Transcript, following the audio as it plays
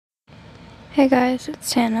Hey guys,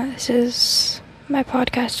 it's Hannah. This is my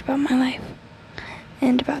podcast about my life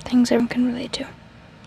and about things everyone can relate to.